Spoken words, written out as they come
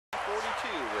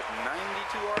with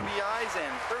 92 RBIs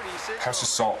and 36. Pass the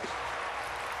salt.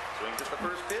 Swings at the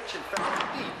first pitch and fouls it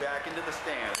deep back into the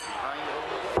stands behind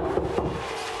home.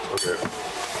 Okay.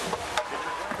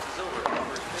 Pitcher glances over at the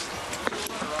first pitch.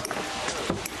 Runner on his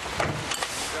toes.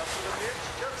 He's up to the pitch,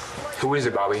 just slightly Who is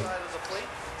it, Bobby? side of the plate,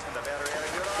 and the batter had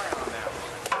a good eye on that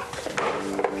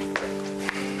one.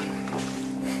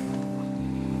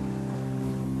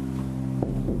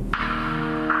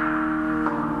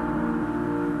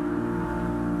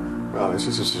 Wow, this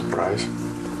is a surprise.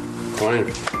 Come on in.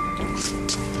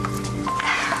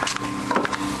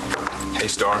 Hey,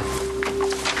 Starr.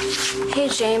 Hey,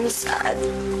 James.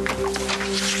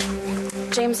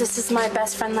 James, this is my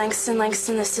best friend, Langston.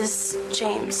 Langston, this is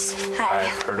James. Hi.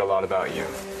 I've heard a lot about you.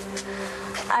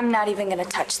 I'm not even gonna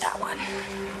touch that one.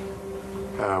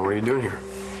 What are you doing here?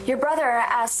 Your brother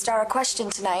asked Starr a question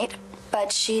tonight,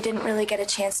 but she didn't really get a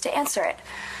chance to answer it.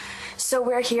 So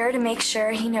we're here to make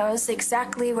sure he knows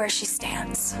exactly where she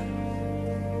stands.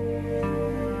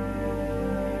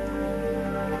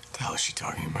 What the hell is she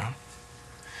talking about?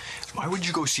 Why would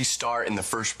you go see Starr in the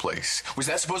first place? Was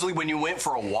that supposedly when you went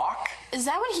for a walk? Is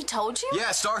that what he told you?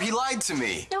 Yeah, Starr, he lied to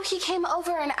me. No, he came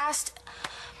over and asked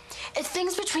if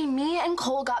things between me and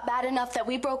Cole got bad enough that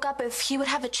we broke up, if he would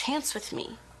have a chance with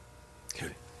me.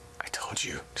 Dude, I told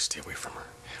you to stay away from her.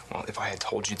 Well, if I had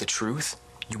told you the truth,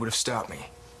 you would have stopped me.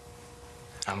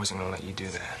 I wasn't gonna let you do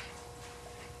that.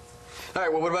 All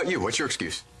right, well, what about you? What's your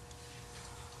excuse?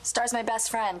 Star's my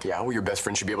best friend. Yeah, well, your best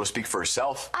friend should be able to speak for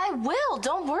herself. I will.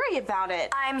 Don't worry about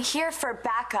it. I'm here for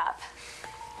backup.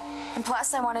 And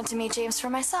plus, I wanted to meet James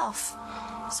for myself.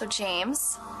 So,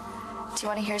 James, do you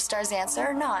want to hear Star's answer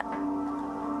or not?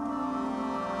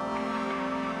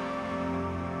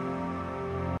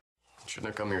 Shouldn't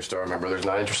have come here, Starr. My brother's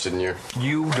not interested in you.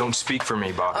 You don't speak for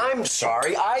me, Bobby. I'm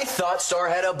sorry. I thought Starr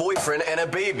had a boyfriend and a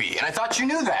baby, and I thought you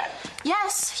knew that.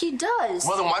 Yes, he does.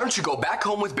 Well, then why don't you go back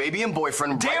home with baby and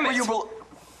boyfriend? Damn right it! where you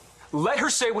Let her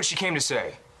say what she came to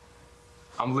say.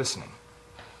 I'm listening.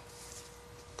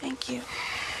 Thank you.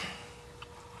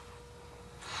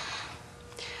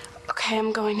 Okay,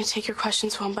 I'm going to take your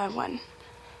questions one by one.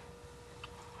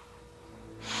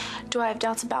 Do I have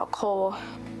doubts about Cole?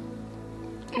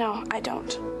 No, I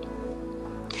don't.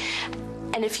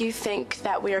 And if you think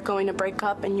that we are going to break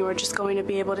up and you are just going to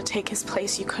be able to take his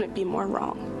place, you couldn't be more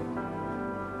wrong.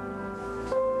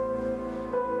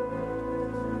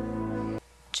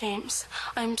 James,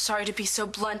 I'm sorry to be so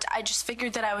blunt. I just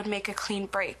figured that I would make a clean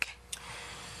break.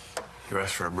 You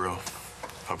asked for a bro.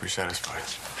 Hope you're satisfied.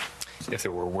 If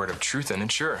there were a word of truth in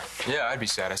it, sure. Yeah, I'd be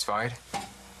satisfied. But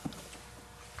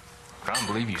I don't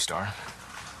believe you, Starr.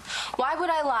 Why would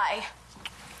I lie?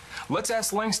 Let's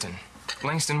ask Langston.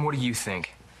 Langston, what do you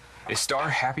think? Is Starr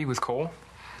happy with Cole?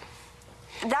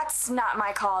 That's not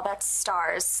my call, that's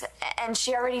Starr's. And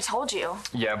she already told you.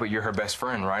 Yeah, but you're her best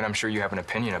friend, right? I'm sure you have an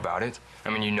opinion about it. I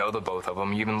mean, you know the both of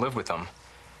them. You even live with them.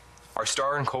 Are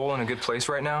Starr and Cole in a good place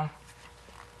right now?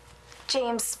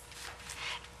 James,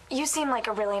 you seem like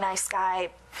a really nice guy,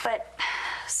 but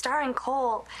Starr and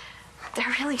Cole,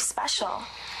 they're really special.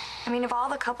 I mean, of all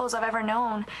the couples I've ever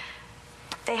known,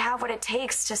 they have what it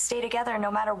takes to stay together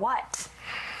no matter what.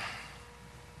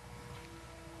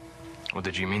 Well,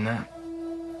 did you mean that?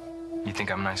 You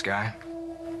think I'm a nice guy?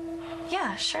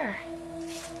 Yeah, sure.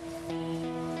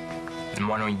 Then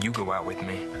why don't you go out with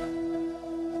me?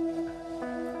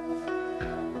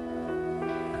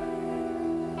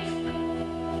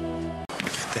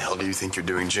 The hell do you think you're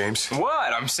doing, James?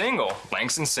 What? I'm single.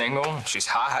 Langston's single. She's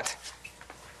hot.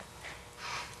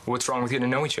 What's wrong with getting to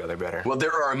know each other better? Well,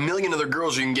 there are a million other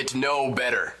girls you can get to know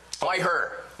better. Why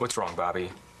her? What's wrong, Bobby?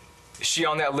 Is she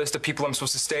on that list of people I'm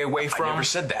supposed to stay away from? I never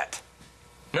said that.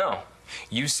 No.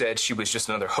 You said she was just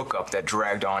another hookup that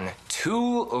dragged on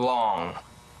too long.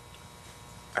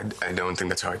 I don't think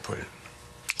that's how I put it.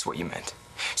 That's what you meant.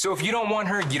 So if you don't want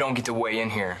her, you don't get to weigh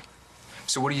in here.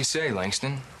 So what do you say,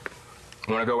 Langston?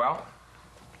 You want to go out?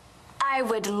 I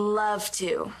would love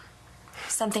to.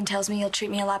 Something tells me you'll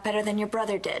treat me a lot better than your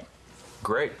brother did.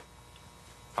 Great.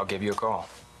 I'll give you a call.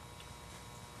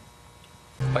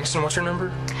 Langston, what's your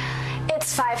number?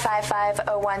 It's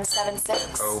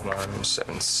 555-0176.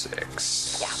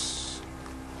 0176. Yeah.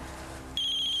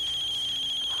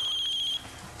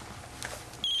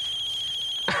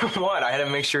 What? I had to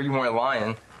make sure you weren't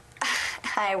lying.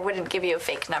 I wouldn't give you a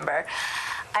fake number.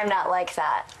 I'm not like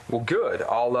that. Well, good.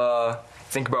 I'll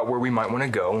think about where we might want to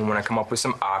go, and when I come up with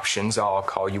some options, I'll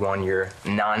call you on your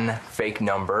non-fake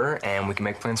number, and we can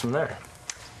make plans from there.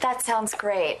 That sounds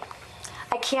great.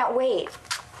 I can't wait.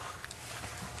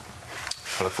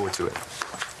 I look forward to it.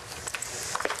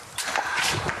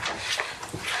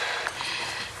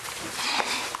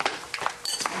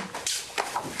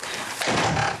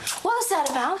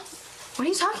 What are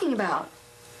you talking about?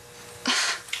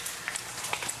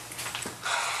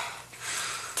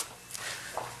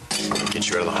 Get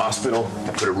you out of the hospital,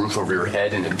 put a roof over your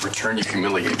head, and in return you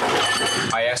humiliate me.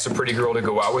 I asked a pretty girl to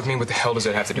go out with me. What the hell does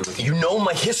that have to do with you? You know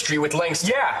my history with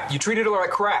Langston. Yeah, you treated her like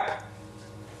crap.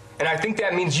 And I think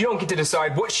that means you don't get to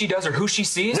decide what she does or who she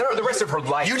sees for the rest of her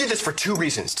life. You did this for 2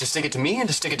 reasons, to stick it to me and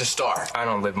to stick it to Starr. I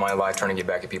don't live my life trying to get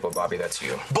back at people, Bobby. That's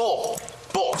you. Bull.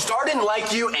 Starr didn't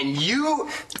like you, and you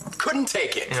couldn't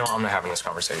take it. You know, I'm not having this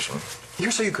conversation.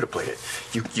 Here's how you could have played it.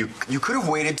 You could have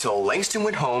waited till Langston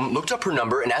went home, looked up her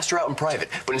number, and asked her out in private.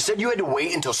 But instead you had to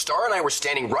wait until Starr and I were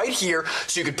standing right here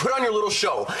so you could put on your little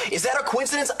show. Is that a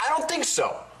coincidence? I don't think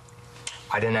so.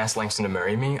 I didn't ask Langston to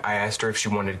marry me. I asked her if she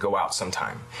wanted to go out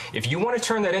sometime. If you want to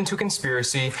turn that into a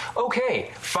conspiracy,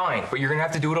 okay, fine. But you're going to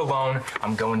have to do it alone.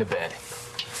 I'm going to bed.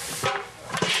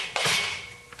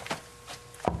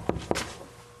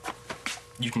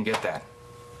 You can get that.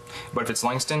 But if it's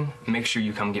Langston, make sure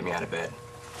you come get me out of bed.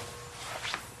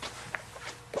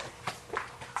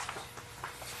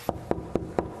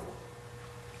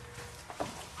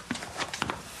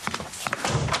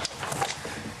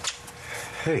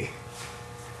 Hey,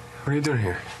 what are you doing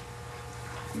here?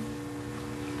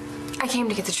 I came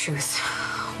to get the truth,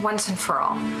 once and for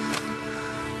all.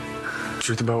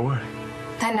 Truth about what?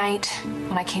 That night,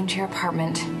 when I came to your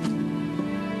apartment,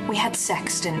 we had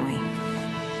sex, didn't we?